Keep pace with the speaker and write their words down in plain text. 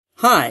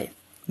Hi,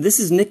 this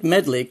is Nick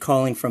Medley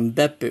calling from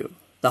Beppu,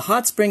 the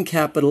hot spring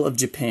capital of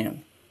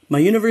Japan. My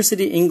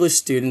university English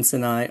students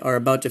and I are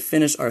about to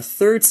finish our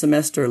third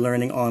semester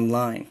learning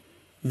online.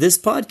 This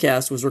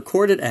podcast was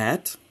recorded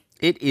at...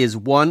 It is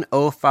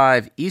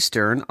 1:05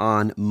 Eastern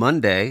on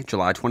Monday,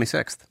 July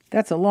 26th.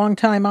 That's a long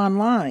time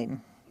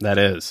online. That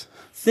is.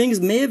 Things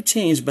may have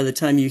changed by the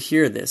time you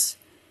hear this,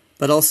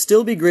 but I'll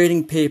still be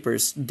grading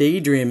papers,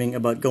 daydreaming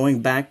about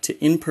going back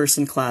to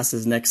in-person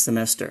classes next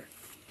semester.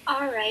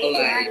 All right,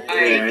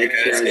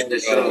 here's the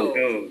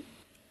show.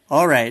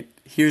 All right,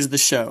 here's the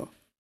show.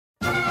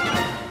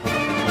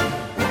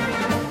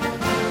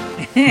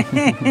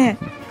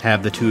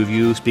 Have the two of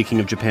you,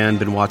 speaking of Japan,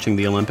 been watching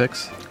the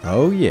Olympics?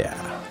 Oh, yeah.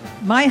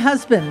 My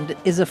husband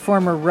is a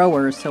former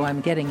rower, so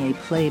I'm getting a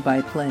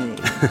play-by-play.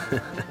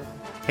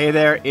 Hey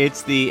there,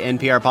 it's the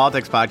NPR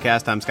Politics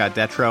Podcast. I'm Scott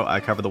Detrow. I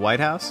cover the White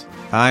House.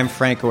 I'm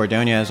Franco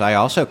Ordonez. I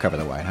also cover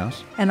the White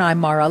House. And I'm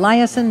Mara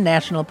Eliason,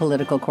 national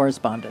political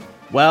correspondent.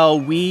 Well,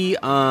 we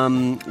are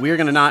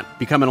going to not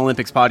become an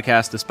Olympics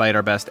podcast despite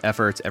our best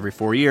efforts every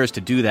 4 years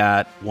to do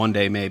that one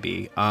day,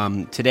 maybe.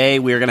 Today,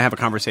 we are going to have a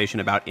conversation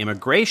about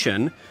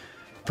immigration.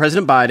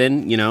 President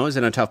Biden, is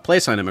in a tough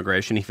place on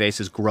immigration. He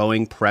faces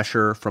growing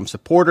pressure from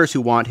supporters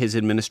who want his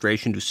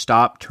administration to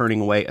stop turning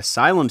away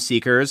asylum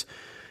seekers.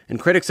 And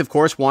critics, of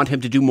course, want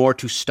him to do more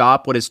to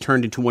stop what has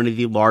turned into one of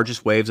the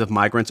largest waves of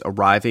migrants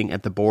arriving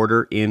at the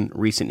border in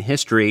recent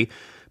history.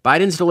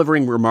 Biden's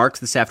delivering remarks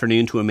this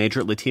afternoon to a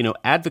major Latino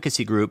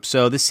advocacy group,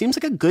 so this seems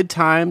like a good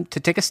time to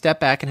take a step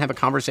back and have a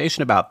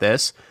conversation about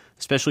this,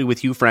 especially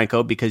with you,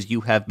 Franco, because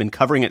you have been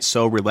covering it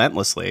so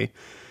relentlessly.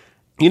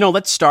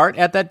 Let's start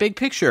at that big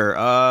picture.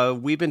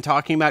 We've been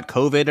talking about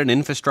COVID and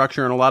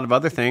infrastructure and a lot of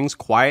other things.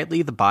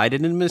 Quietly, the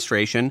Biden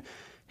administration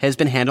has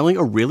been handling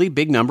a really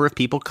big number of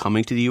people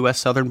coming to the U.S.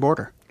 southern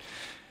border.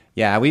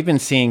 Yeah, we've been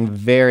seeing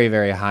very,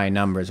 very high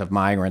numbers of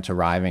migrants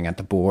arriving at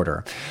the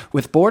border,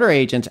 with border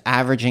agents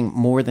averaging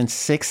more than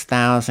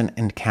 6,000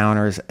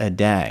 encounters a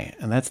day.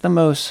 And that's the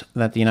most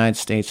that the United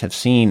States have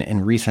seen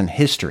in recent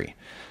history.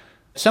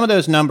 Some of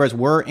those numbers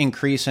were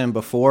increasing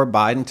before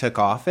Biden took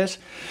office,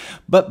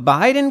 but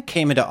Biden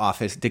came into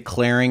office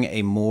declaring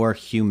a more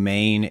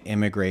humane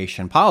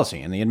immigration policy.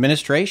 And the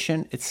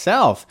administration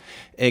itself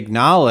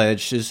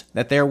acknowledges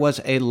that there was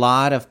a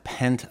lot of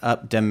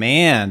pent-up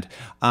demand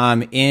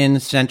in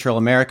Central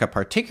America,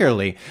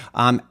 particularly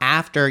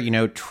after,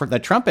 the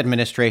Trump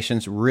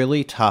administration's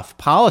really tough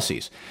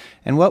policies.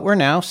 And what we're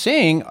now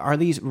seeing are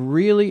these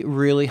really,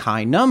 really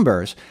high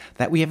numbers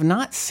that we have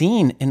not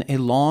seen in a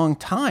long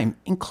time,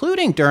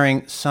 including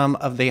during some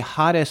of the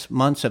hottest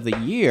months of the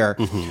year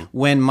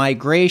when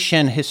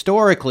migration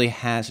historically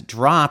has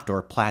dropped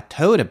or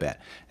plateaued a bit.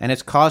 And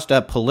it's caused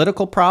a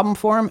political problem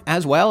for him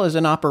as well as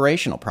an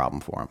operational problem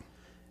for him.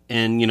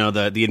 And,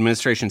 the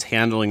administration's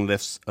handling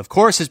this, of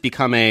course, has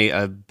become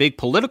a big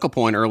political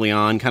point early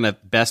on, kind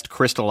of best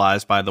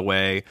crystallized by the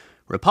way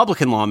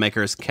Republican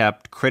lawmakers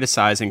kept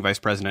criticizing Vice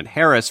President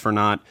Harris for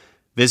not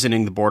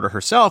visiting the border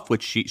herself,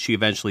 which she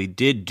eventually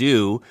did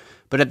do.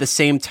 But at the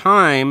same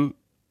time,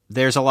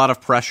 there's a lot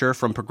of pressure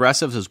from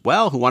progressives as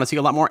well who want to see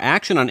a lot more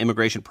action on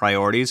immigration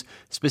priorities,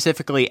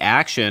 specifically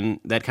action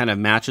that kind of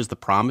matches the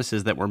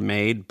promises that were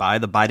made by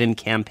the Biden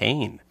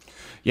campaign.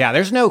 Yeah,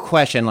 there's no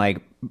question,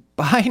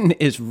 Biden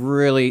is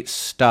really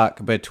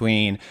stuck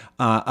between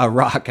a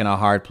rock and a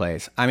hard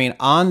place. I mean,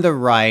 on the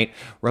right,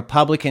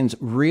 Republicans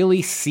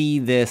really see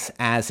this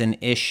as an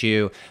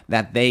issue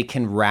that they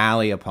can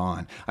rally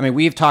upon. I mean,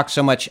 we've talked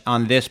so much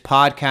on this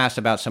podcast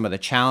about some of the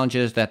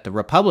challenges that the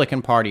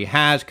Republican Party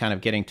has kind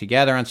of getting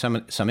together on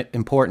some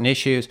important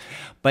issues.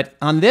 But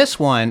on this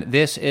one,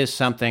 this is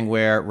something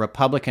where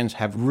Republicans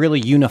have really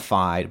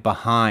unified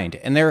behind,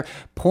 and they're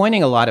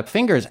pointing a lot of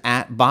fingers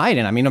at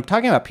Biden. I mean, I'm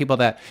talking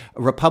about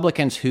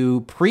Republicans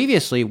who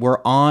previously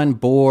were on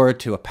board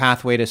to a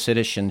pathway to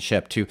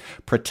citizenship, to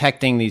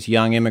protecting these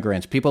young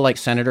immigrants, people like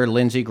Senator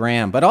Lindsey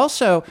Graham, but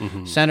also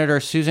Senator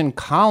Susan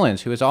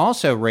Collins, who has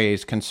also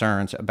raised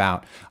concerns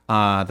about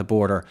the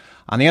border.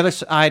 On the other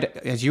side,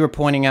 as you were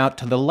pointing out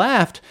to the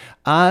left,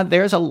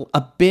 there's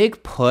a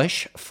big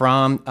push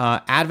from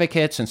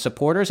advocates and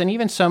supporters and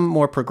even some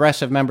more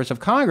progressive members of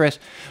Congress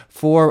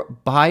for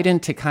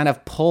Biden to kind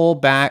of pull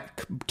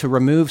back, to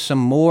remove some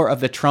more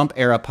of the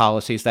Trump-era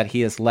policies that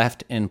he has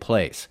left in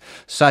place,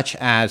 such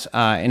as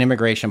an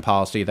immigration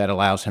policy that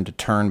allows him to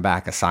turn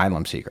back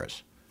asylum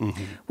seekers.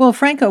 Well,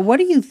 Franco, what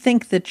do you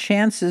think the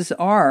chances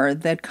are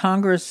that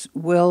Congress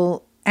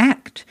will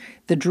act?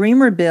 The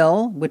Dreamer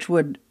bill, which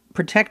would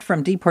protect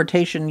from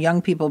deportation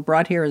young people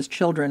brought here as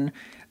children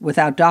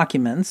without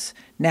documents.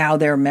 Now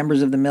they're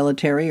members of the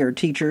military or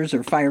teachers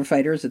or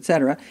firefighters,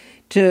 etc.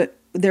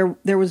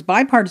 There was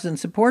bipartisan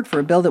support for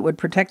a bill that would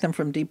protect them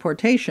from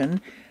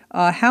deportation.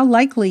 How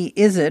likely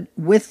is it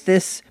with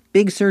this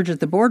big surge at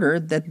the border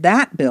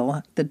that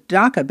bill, the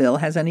DACA bill,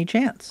 has any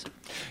chance?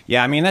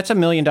 Yeah, I mean, that's $1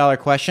 million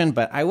question,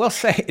 but I will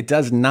say it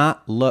does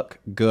not look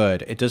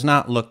good. It does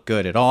not look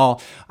good at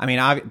all. I mean,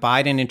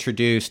 Biden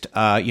introduced,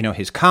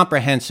 his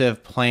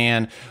comprehensive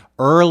plan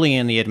early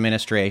in the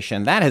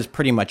administration, that has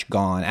pretty much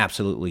gone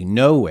absolutely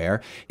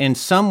nowhere. In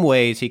some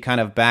ways, he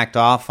kind of backed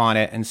off on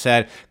it and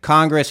said,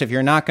 Congress, if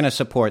you're not going to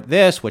support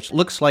this, which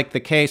looks like the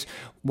case,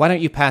 why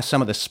don't you pass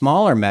some of the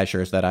smaller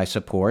measures that I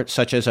support,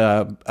 such as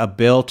a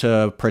bill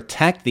to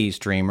protect these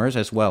dreamers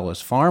as well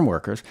as farm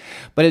workers?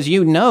 But as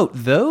you note,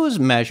 those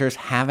measures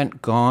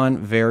haven't gone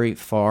very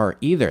far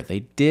either.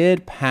 They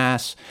did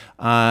pass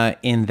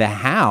in the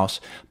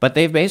House, but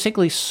they've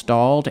basically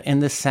stalled in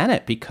the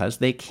Senate because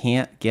they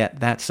can't get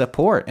that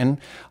support. And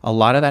a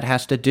lot of that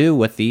has to do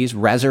with these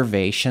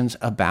reservations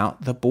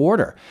about the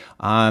border.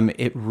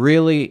 It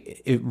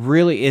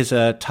really is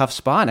a tough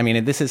spot. I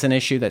mean, this is an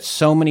issue that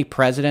so many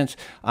presidents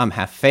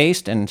have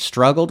faced and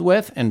struggled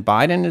with, and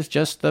Biden is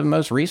just the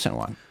most recent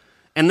one.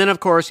 And then, of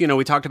course,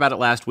 we talked about it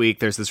last week.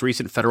 There's this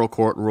recent federal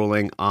court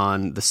ruling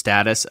on the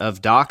status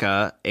of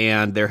DACA,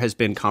 and there has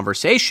been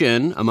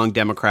conversation among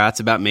Democrats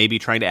about maybe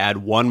trying to add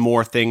one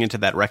more thing into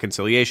that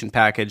reconciliation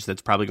package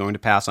that's probably going to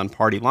pass on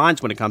party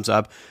lines when it comes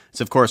up.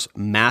 It's, of course,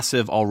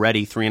 massive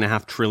already.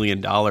 $3.5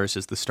 trillion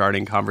is the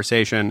starting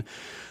conversation.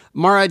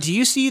 Mara, do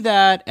you see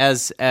that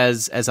as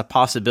a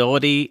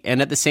possibility?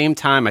 And at the same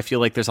time, I feel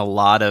like there's a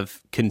lot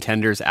of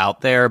contenders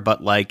out there,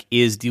 but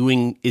is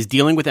dealing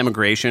with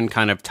immigration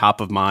kind of top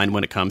of mind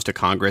when it comes to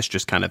Congress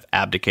just kind of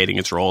abdicating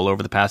its role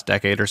over the past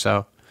decade or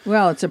so?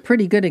 Well, it's a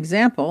pretty good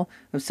example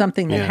of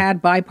something that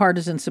had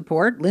bipartisan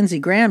support. Lindsey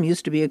Graham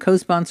used to be a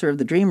co-sponsor of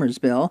the Dreamers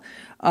bill,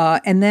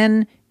 and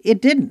then it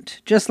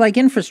didn't, just like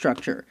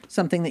infrastructure,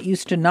 something that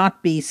used to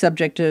not be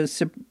subject to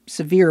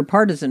severe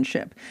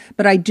partisanship.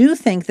 But I do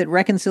think that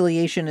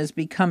reconciliation is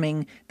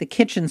becoming the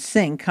kitchen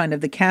sink, kind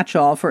of the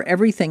catch-all for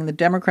everything the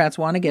Democrats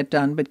want to get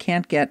done but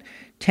can't get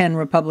 10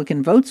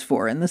 Republican votes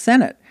for in the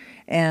Senate.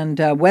 And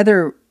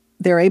whether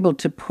they're able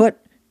to put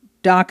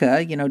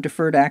DACA,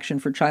 deferred action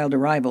for child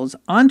arrivals,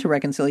 onto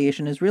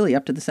reconciliation is really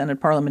up to the Senate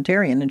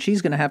parliamentarian, and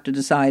she's going to have to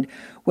decide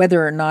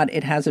whether or not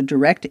it has a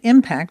direct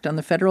impact on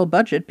the federal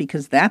budget,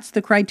 because that's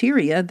the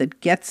criteria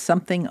that gets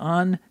something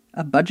on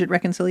a budget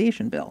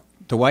reconciliation bill.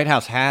 The White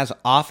House has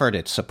offered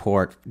its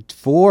support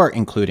for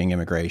including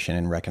immigration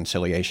in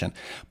reconciliation.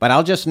 But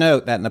I'll just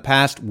note that in the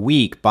past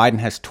week, Biden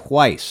has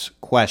twice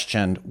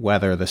questioned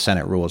whether the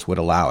Senate rules would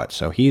allow it.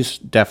 So he's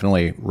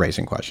definitely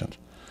raising questions.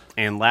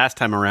 And last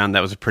time around,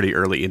 that was a pretty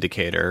early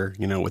indicator,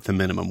 with the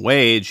minimum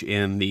wage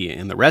in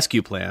the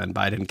rescue plan.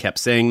 Biden kept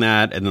saying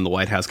that, and then the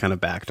White House kind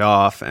of backed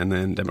off, and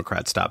then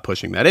Democrats stopped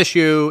pushing that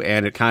issue,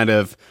 and it kind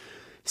of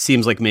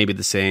seems like maybe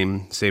the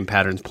same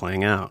patterns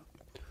playing out.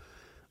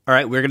 All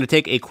right, we're going to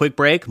take a quick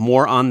break.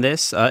 More on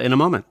this in a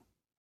moment.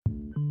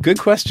 Good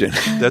question.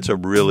 That's a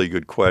really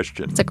good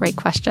question. It's a great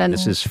question.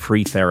 This is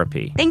free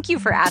therapy. Thank you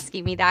for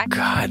asking me that.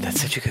 God,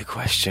 that's such a good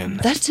question.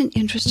 That's an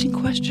interesting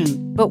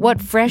question. But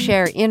what Fresh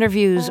Air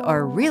interviews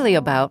are really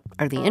about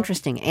are the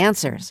interesting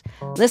answers.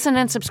 Listen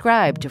and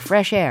subscribe to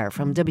Fresh Air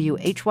from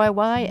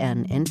WHYY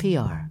and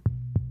NPR.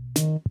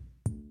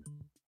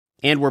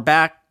 And we're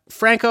back.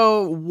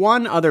 Franco,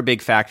 one other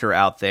big factor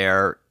out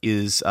there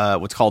is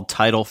what's called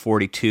Title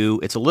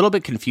 42. It's a little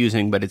bit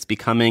confusing, but it's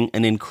becoming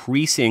an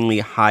increasingly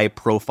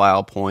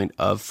high-profile point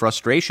of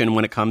frustration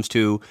when it comes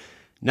to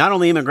not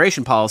only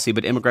immigration policy,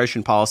 but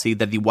immigration policy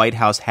that the White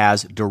House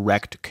has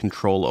direct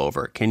control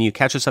over. Can you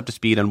catch us up to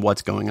speed on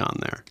what's going on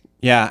there?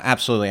 Yeah,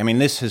 absolutely. I mean,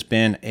 this has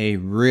been a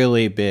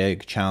really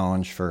big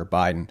challenge for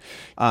Biden.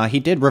 He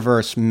did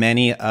reverse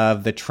many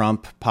of the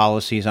Trump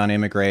policies on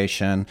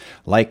immigration,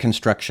 like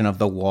construction of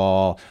the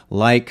wall,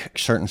 like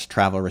certain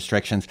travel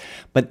restrictions.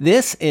 But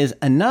this is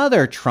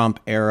another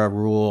Trump-era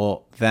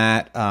rule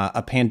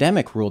a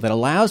pandemic rule that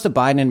allows the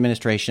Biden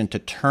administration to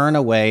turn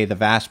away the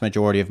vast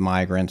majority of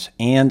migrants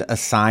and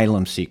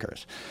asylum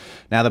seekers.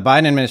 Now, the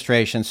Biden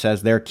administration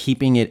says they're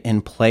keeping it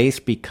in place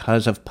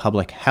because of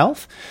public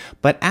health,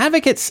 but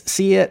advocates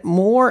see it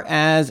more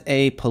as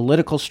a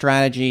political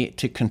strategy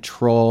to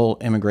control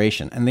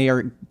immigration. And they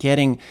are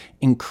getting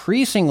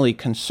increasingly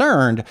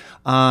concerned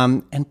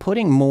and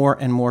putting more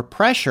and more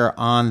pressure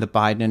on the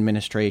Biden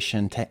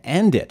administration to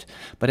end it.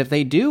 But if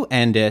they do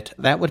end it,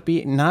 that would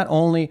be not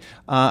only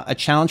a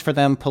challenge for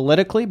them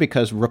politically,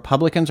 because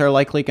Republicans are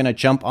likely going to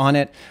jump on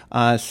it,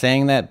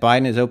 saying that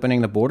Biden is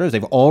opening the borders.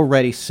 They've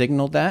already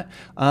signaled that.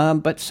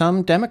 But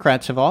some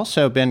Democrats have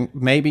also been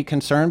maybe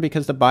concerned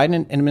because the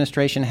Biden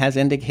administration has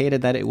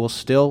indicated that it will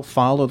still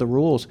follow the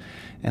rules.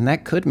 And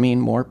that could mean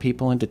more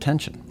people in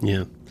detention.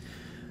 Yeah.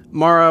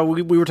 Mara,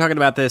 we were talking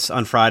about this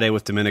on Friday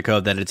with Domenico,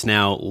 that it's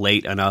now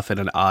late enough in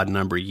an odd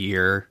number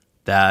year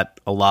that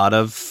a lot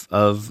of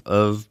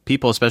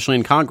people, especially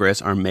in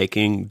Congress, are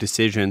making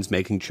decisions,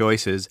 making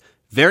choices,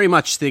 very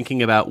much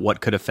thinking about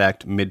what could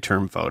affect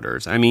midterm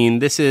voters. I mean,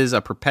 this is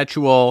a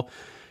perpetual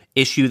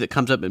issue that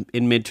comes up in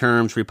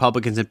midterms.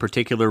 Republicans in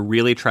particular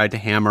really tried to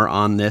hammer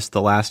on this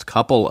the last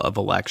couple of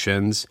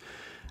elections.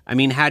 I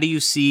mean, how do you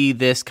see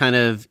this kind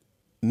of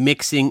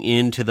mixing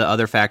into the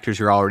other factors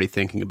you're already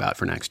thinking about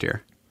for next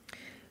year?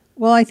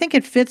 Well, I think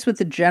it fits with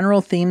the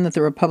general theme that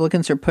the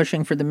Republicans are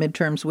pushing for the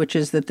midterms, which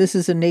is that this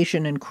is a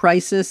nation in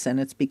crisis, and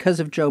it's because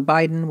of Joe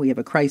Biden. We have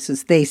a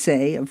crisis, they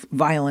say, of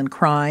violent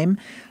crime.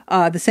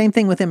 The same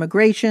thing with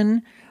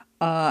immigration.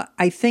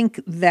 I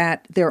think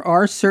that there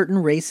are certain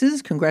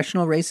races,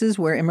 congressional races,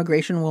 where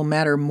immigration will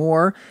matter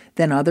more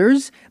than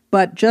others.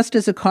 But just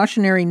as a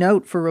cautionary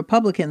note for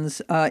Republicans,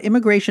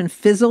 immigration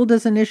fizzled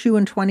as an issue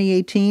in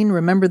 2018.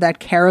 Remember that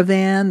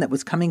caravan that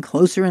was coming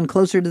closer and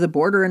closer to the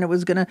border and it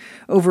was going to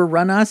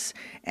overrun us?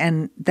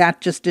 And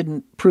that just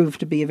didn't prove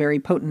to be a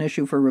very potent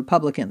issue for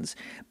Republicans.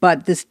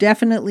 But this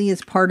definitely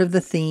is part of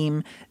the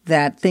theme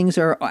that things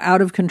are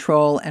out of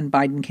control and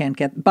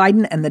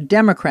Biden and the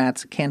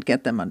Democrats can't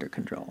get them under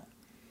control.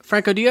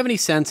 Franco, do you have any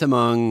sense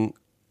among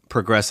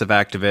progressive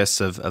activists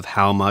of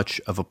how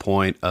much of a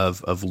point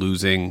of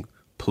losing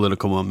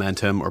political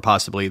momentum, or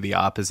possibly the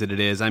opposite it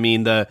is? I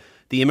mean, the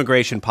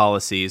immigration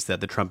policies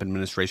that the Trump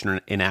administration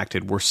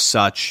enacted were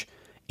such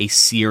a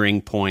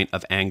searing point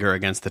of anger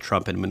against the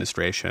Trump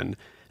administration.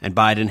 And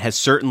Biden has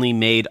certainly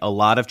made a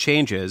lot of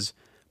changes,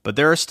 but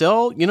there are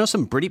still,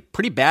 some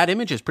pretty bad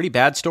images, pretty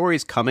bad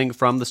stories coming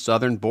from the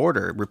southern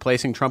border.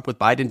 Replacing Trump with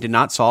Biden did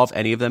not solve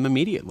any of them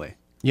immediately.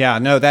 Yeah,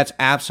 no, that's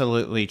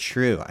absolutely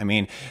true. I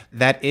mean,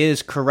 that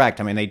is correct.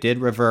 I mean, they did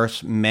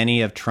reverse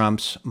many of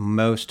Trump's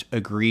most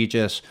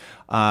egregious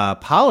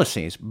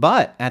policies.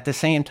 But at the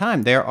same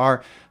time, there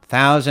are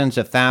thousands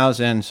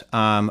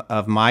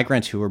of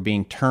migrants who are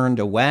being turned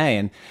away.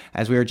 And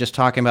as we were just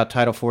talking about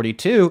Title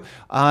 42,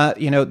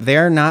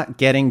 they're not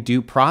getting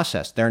due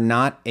process. They're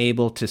not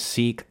able to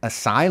seek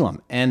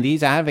asylum. And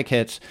these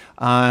advocates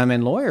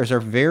and lawyers are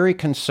very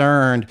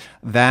concerned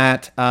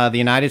that the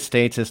United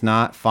States is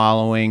not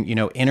following,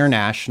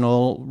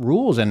 international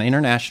rules and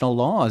international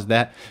laws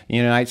that the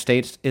United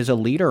States is a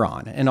leader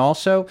on. And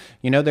also,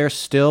 there's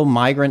still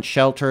migrant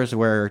shelters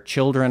where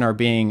children are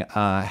being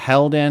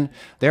held in.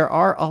 There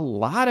are a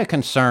lot of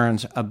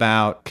concerns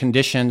about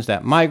conditions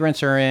that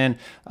migrants are in,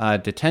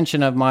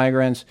 detention of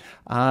migrants.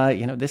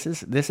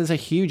 This is a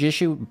huge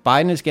issue.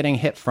 Biden is getting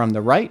hit from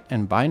the right,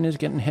 and Biden is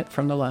getting hit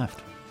from the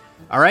left.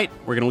 All right,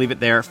 we're going to leave it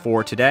there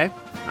for today.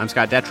 I'm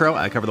Scott Detrow.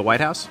 I cover the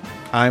White House.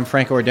 I'm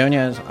Franco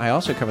Ordonez. I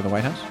also cover the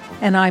White House.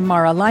 And I'm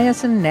Mara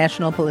Liasson,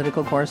 national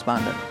political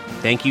correspondent.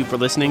 Thank you for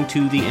listening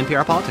to the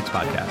NPR Politics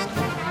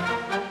Podcast.